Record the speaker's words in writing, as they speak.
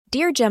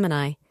Dear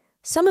Gemini,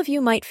 some of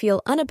you might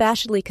feel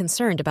unabashedly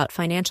concerned about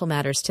financial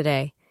matters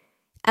today.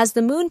 As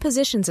the moon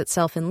positions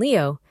itself in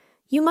Leo,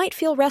 you might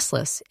feel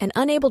restless and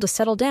unable to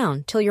settle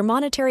down till your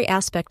monetary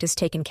aspect is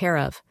taken care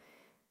of.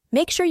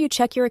 Make sure you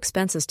check your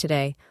expenses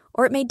today,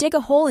 or it may dig a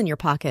hole in your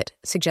pocket,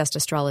 suggest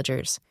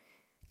astrologers.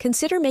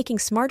 Consider making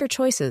smarter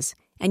choices,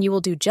 and you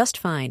will do just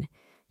fine.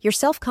 Your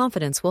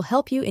self-confidence will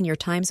help you in your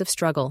times of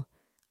struggle.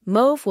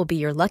 Mauve will be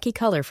your lucky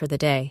color for the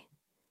day.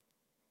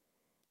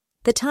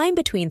 The time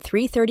between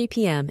 3:30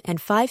 p.m.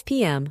 and 5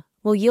 p.m.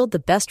 will yield the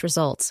best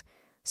results,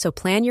 so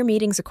plan your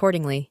meetings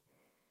accordingly.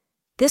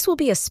 This will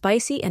be a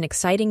spicy and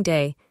exciting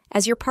day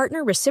as your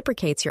partner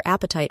reciprocates your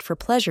appetite for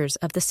pleasures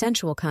of the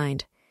sensual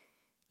kind.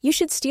 You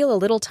should steal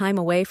a little time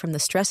away from the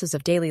stresses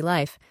of daily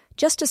life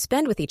just to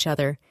spend with each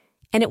other,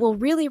 and it will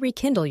really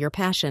rekindle your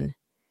passion.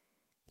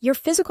 Your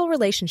physical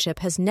relationship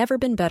has never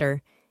been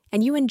better,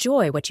 and you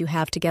enjoy what you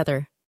have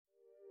together.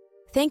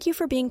 Thank you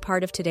for being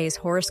part of today's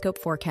horoscope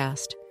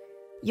forecast.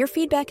 Your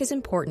feedback is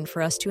important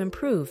for us to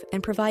improve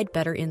and provide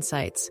better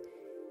insights.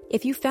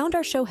 If you found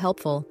our show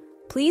helpful,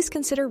 please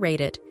consider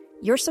rate it.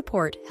 Your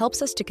support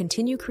helps us to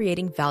continue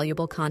creating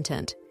valuable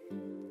content.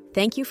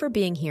 Thank you for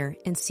being here,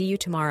 and see you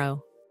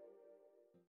tomorrow.